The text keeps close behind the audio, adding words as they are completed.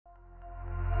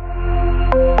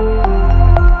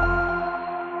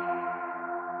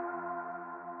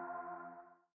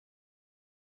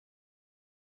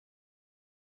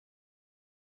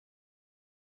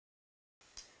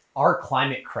Our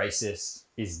climate crisis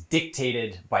is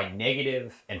dictated by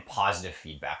negative and positive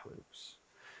feedback loops.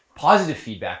 Positive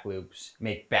feedback loops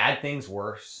make bad things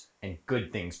worse and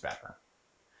good things better.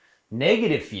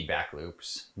 Negative feedback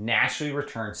loops naturally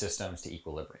return systems to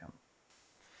equilibrium.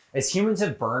 As humans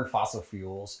have burned fossil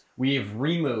fuels, we have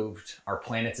removed our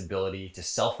planet's ability to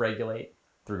self-regulate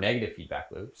through negative feedback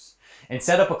loops and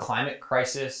set up a climate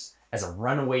crisis as a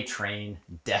runaway train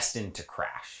destined to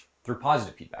crash through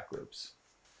positive feedback loops.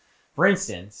 For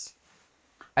instance,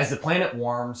 as the planet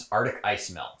warms, Arctic ice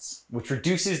melts, which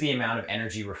reduces the amount of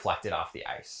energy reflected off the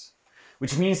ice,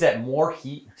 which means that more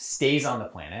heat stays on the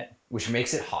planet, which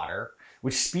makes it hotter,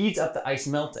 which speeds up the ice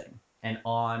melting, and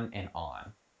on and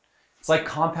on. It's like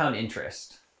compound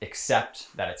interest,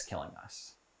 except that it's killing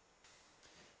us.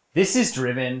 This is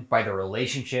driven by the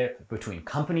relationship between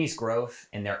companies' growth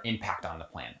and their impact on the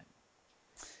planet.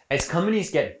 As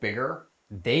companies get bigger,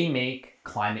 they make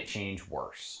climate change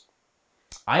worse.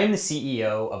 I am the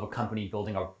CEO of a company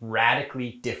building a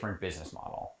radically different business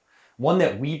model, one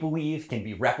that we believe can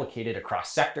be replicated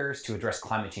across sectors to address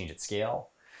climate change at scale.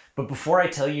 But before I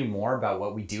tell you more about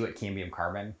what we do at Cambium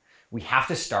Carbon, we have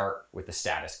to start with the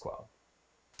status quo.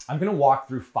 I'm going to walk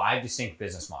through 5 distinct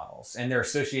business models and their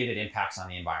associated impacts on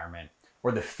the environment,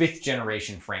 or the 5th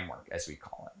generation framework, as we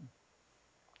call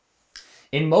it.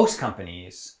 In most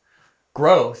companies,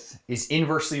 growth is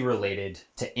inversely related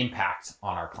to impact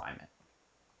on our climate.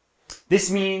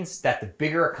 This means that the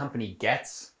bigger a company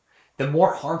gets, the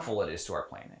more harmful it is to our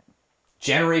planet.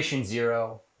 Generation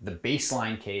 0, the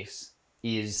baseline case,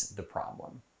 is the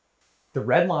problem. The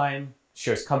red line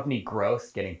shows company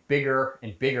growth getting bigger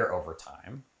and bigger over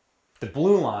time. The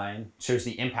blue line shows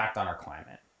the impact on our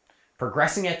climate,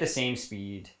 progressing at the same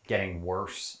speed, getting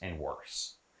worse and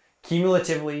worse.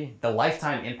 Cumulatively, the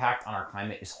lifetime impact on our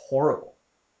climate is horrible.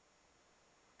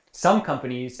 Some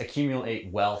companies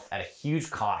accumulate wealth at a huge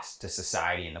cost to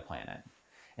society and the planet,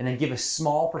 and then give a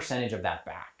small percentage of that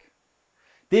back.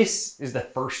 This is the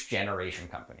first generation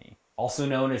company, also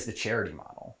known as the charity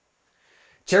model.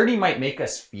 Charity might make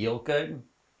us feel good,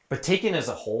 but taken as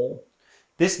a whole,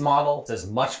 this model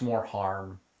does much more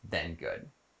harm than good.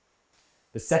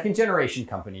 The second generation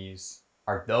companies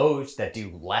are those that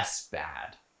do less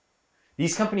bad.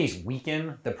 These companies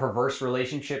weaken the perverse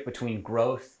relationship between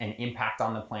growth and impact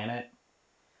on the planet.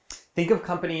 Think of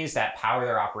companies that power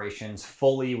their operations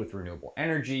fully with renewable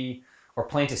energy or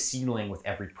plant a seedling with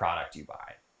every product you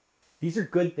buy. These are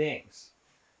good things,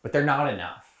 but they're not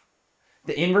enough.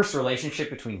 The inverse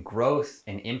relationship between growth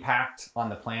and impact on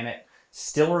the planet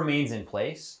still remains in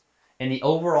place, and the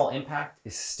overall impact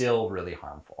is still really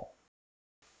harmful.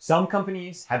 Some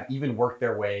companies have even worked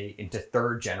their way into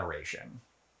 3rd generation,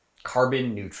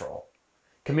 carbon neutral,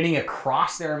 committing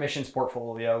across their emissions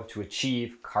portfolio to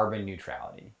achieve carbon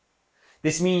neutrality.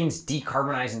 This means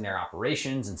decarbonizing their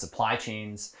operations and supply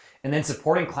chains, and then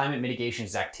supporting climate mitigation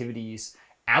activities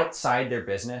outside their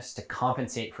business to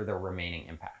compensate for their remaining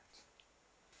impact.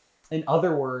 In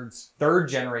other words, 3rd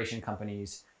generation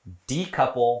companies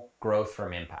decouple growth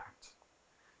from impact.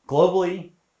 Globally,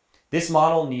 this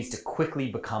model needs to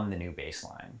quickly become the new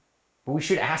baseline. But we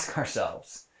should ask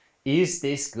ourselves, is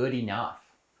this good enough?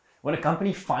 When a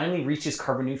company finally reaches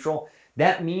carbon neutral,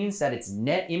 that means that its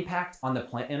net impact on the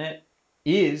planet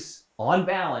is, on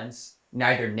balance,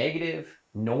 neither negative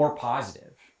nor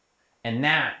positive. And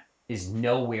that is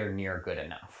nowhere near good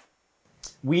enough.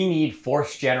 We need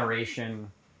 4th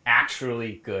generation,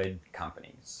 actually good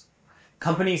companies.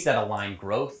 Companies that align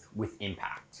growth with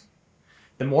impact.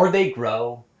 The more they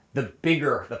grow, the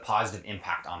bigger the positive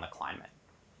impact on the climate.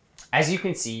 As you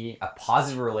can see, a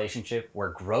positive relationship where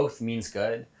growth means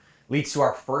good leads to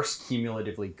our first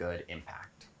cumulatively good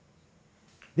impact.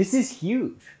 This is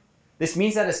huge. This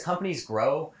means that as companies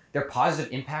grow, their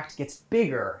positive impact gets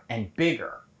bigger and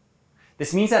bigger.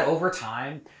 This means that over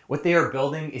time, what they are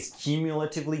building is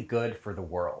cumulatively good for the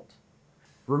world.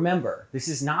 Remember, this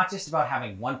is not just about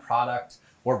having one product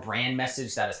or brand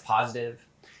message that is positive.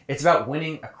 It's about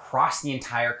winning across the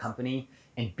entire company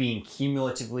and being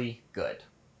cumulatively good.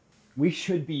 We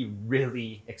should be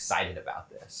really excited about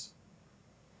this.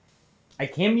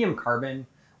 At Cambium Carbon,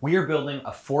 we are building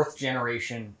a 4th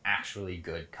generation, actually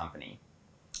good company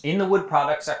in the wood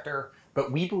product sector,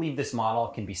 but we believe this model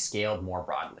can be scaled more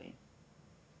broadly.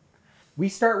 We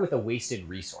start with a wasted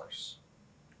resource.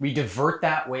 We divert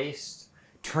that waste,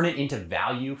 turn it into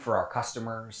value for our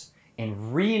customers,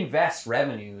 and reinvest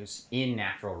revenues in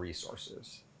natural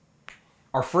resources.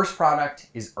 Our first product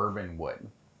is urban wood.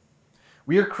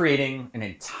 We are creating an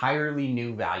entirely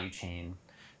new value chain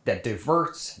that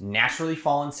diverts naturally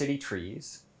fallen city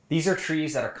trees These are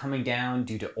trees that are coming down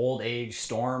due to old age,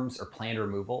 storms, or planned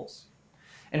removals.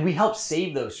 And we help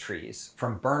save those trees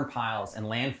from burn piles and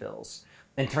landfills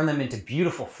and turn them into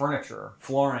beautiful furniture,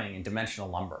 flooring, and dimensional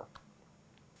lumber.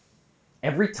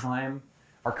 Every time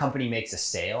our company makes a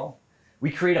sale,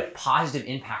 we create a positive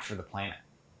impact for the planet.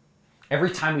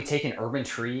 Every time we take an urban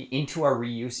tree into our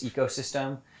reuse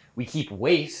ecosystem, we keep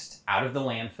waste out of the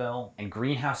landfill and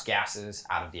greenhouse gases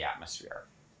out of the atmosphere.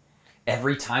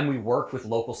 Every time we work with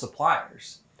local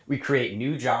suppliers, we create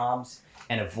new jobs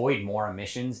and avoid more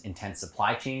emissions-intense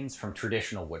supply chains from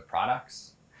traditional wood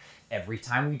products. Every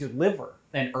time we deliver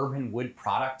an urban wood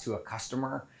product to a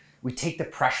customer, we take the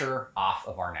pressure off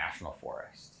of our national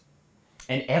forests.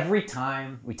 And every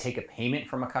time we take a payment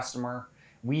from a customer,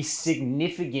 we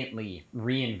significantly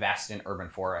reinvest in urban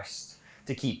forests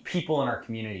to keep people in our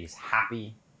communities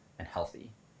happy and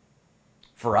healthy.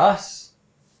 For us,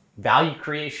 value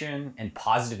creation and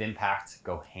positive impact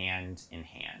go hand in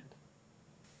hand.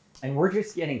 And we're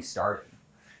just getting started.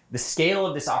 The scale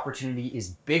of this opportunity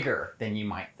is bigger than you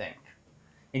might think.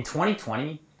 In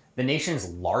 2020, the nation's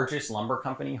largest lumber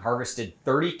company harvested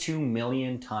 32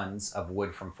 million tons of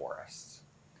wood from forests.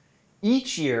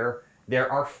 Each year,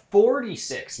 there are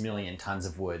 46 million tons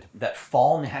of wood that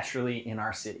fall naturally in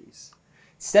our cities.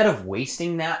 Instead of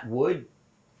wasting that wood,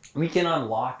 we can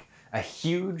unlock a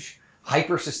huge,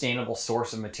 hyper-sustainable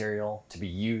source of material to be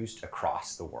used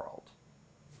across the world.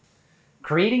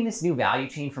 Creating this new value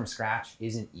chain from scratch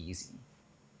isn't easy.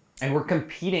 And we're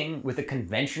competing with a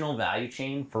conventional value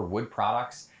chain for wood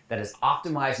products that has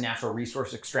optimized natural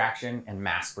resource extraction and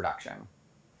mass production.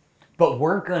 But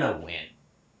we're gonna win.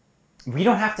 We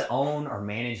don't have to own or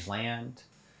manage land.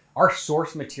 Our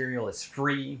source material is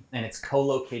free and it's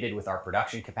co-located with our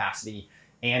production capacity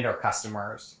and our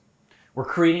customers. We're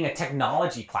creating a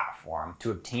technology platform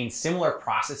to obtain similar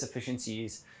process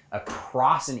efficiencies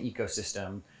across an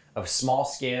ecosystem of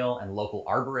small-scale and local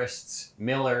arborists,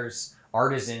 millers,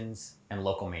 artisans, and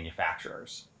local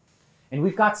manufacturers. And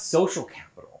we've got social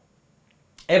capital.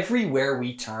 Everywhere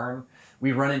we turn,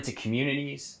 we run into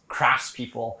communities,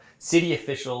 craftspeople, city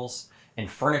officials, and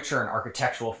furniture and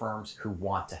architectural firms who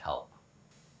want to help,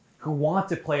 who want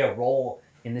to play a role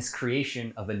in this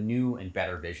creation of a new and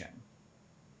better vision.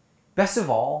 Best of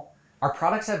all, our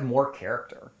products have more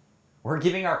character. We're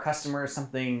giving our customers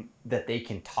something that they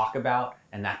can talk about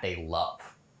and that they love.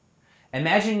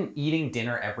 Imagine eating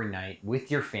dinner every night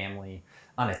with your family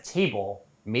on a table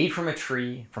made from a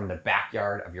tree from the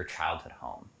backyard of your childhood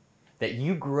home that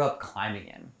you grew up climbing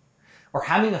in, or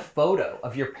having a photo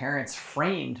of your parents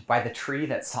framed by the tree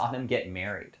that saw them get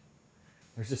married.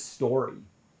 There's a story,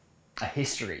 a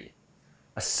history,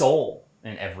 a soul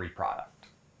in every product.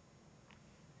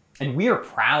 And we are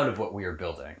proud of what we are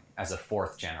building as a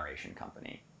fourth generation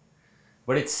company,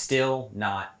 but it's still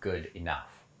not good enough.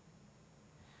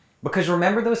 Because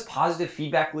remember those positive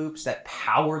feedback loops that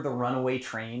power the runaway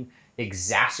train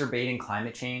exacerbating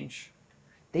climate change?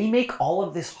 They make all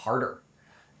of this harder.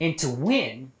 And to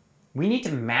win, we need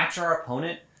to match our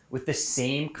opponent with the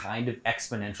same kind of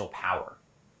exponential power.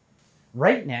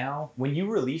 Right now, when you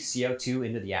release CO2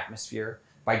 into the atmosphere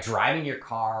by driving your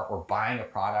car or buying a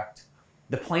product,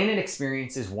 the planet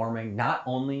experiences warming not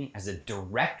only as a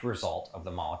direct result of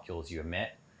the molecules you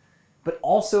emit, but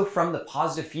also from the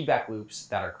positive feedback loops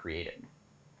that are created.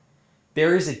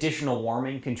 There is additional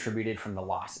warming contributed from the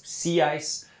loss of sea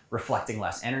ice, reflecting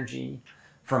less energy,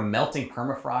 from melting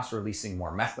permafrost releasing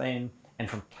more methane, and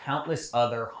from countless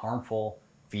other harmful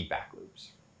feedback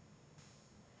loops.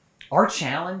 Our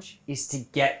challenge is to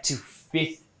get to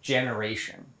fifth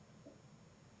generation.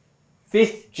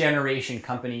 Fifth generation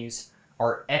companies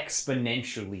are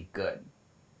exponentially good.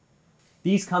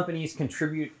 These companies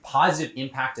contribute positive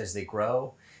impact as they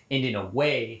grow and in a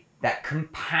way that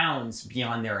compounds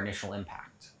beyond their initial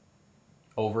impact,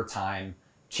 over time,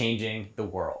 changing the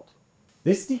world.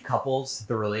 This decouples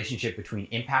the relationship between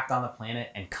impact on the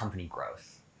planet and company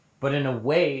growth, but in a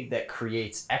way that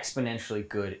creates exponentially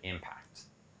good impact.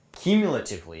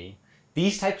 Cumulatively,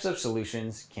 these types of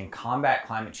solutions can combat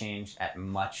climate change at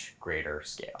much greater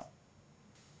scale.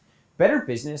 Better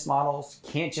business models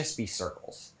can't just be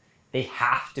circles. They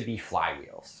have to be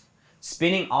flywheels,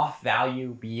 spinning off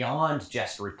value beyond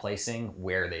just replacing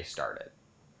where they started.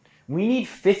 We need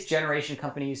fifth generation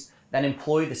companies that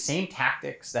employ the same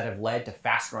tactics that have led to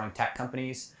fast-growing tech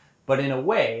companies, but in a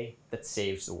way that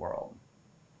saves the world.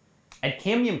 At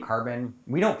Cambium Carbon,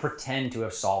 we don't pretend to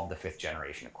have solved the fifth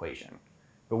generation equation,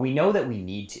 but we know that we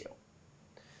need to.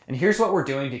 And here's what we're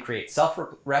doing to create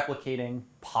self-replicating,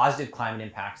 positive climate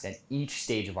impacts at each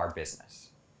stage of our business.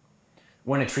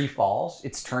 When a tree falls,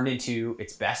 it's turned into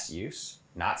its best use,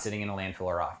 not sitting in a landfill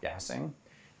or off-gassing.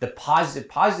 The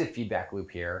positive feedback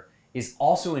loop here is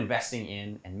also investing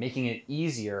in and making it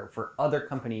easier for other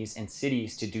companies and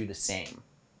cities to do the same.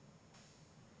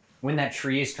 When that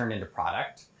tree is turned into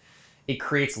product, it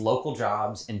creates local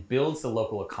jobs and builds the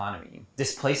local economy,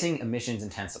 displacing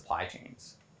emissions-intense supply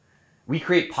chains. We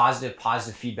create positive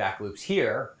feedback loops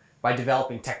here by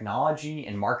developing technology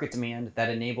and market demand that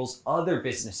enables other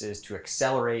businesses to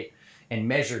accelerate and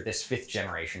measure this 5th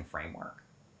generation framework.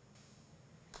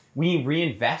 We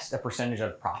reinvest a percentage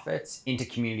of profits into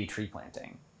community tree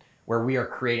planting, where we are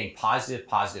creating positive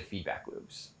feedback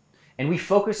loops. And we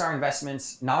focus our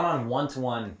investments not on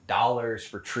one-to-one dollars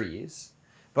for trees,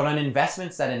 but on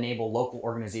investments that enable local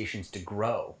organizations to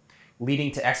grow,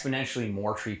 leading to exponentially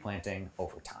more tree planting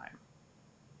over time.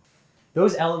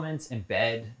 Those elements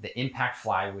embed the impact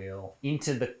flywheel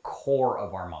into the core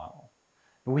of our model.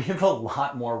 But we have a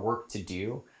lot more work to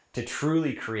do to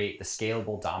truly create the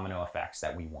scalable domino effects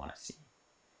that we want to see.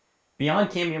 Beyond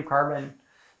cadmium carbon,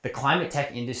 the climate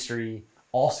tech industry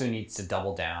also needs to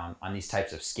double down on these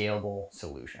types of scalable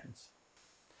solutions.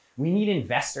 We need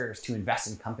investors to invest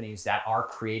in companies that are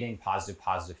creating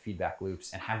positive feedback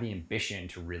loops and have the ambition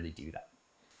to really do that.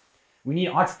 We need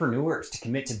entrepreneurs to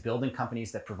commit to building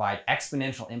companies that provide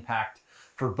exponential impact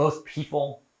for both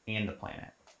people and the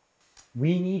planet.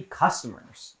 We need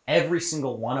customers, every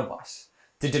single one of us,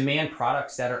 to demand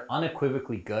products that are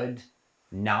unequivocally good,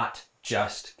 not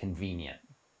just convenient.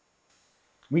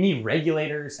 We need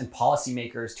regulators and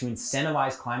policymakers to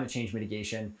incentivize climate change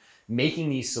mitigation, making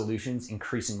these solutions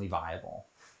increasingly viable.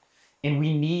 And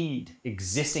we need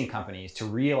existing companies to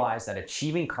realize that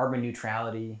achieving carbon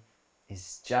neutrality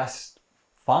is just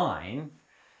fine,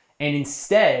 and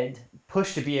instead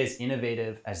push to be as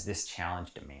innovative as this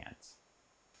challenge demands.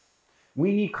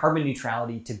 We need carbon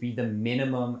neutrality to be the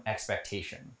minimum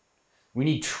expectation. We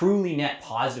need truly net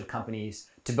positive companies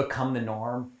to become the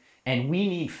norm, and we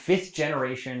need 5th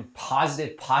generation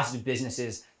positive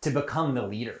businesses to become the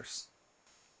leaders.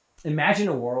 Imagine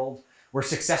a world where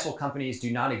successful companies do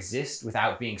not exist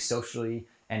without being socially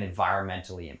and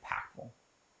environmentally impactful.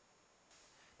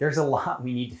 There's a lot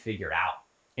we need to figure out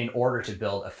in order to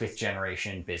build a 5th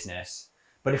generation business,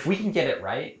 but if we can get it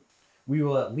right, we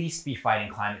will at least be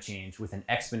fighting climate change with an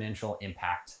exponential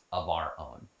impact of our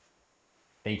own.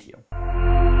 Thank you.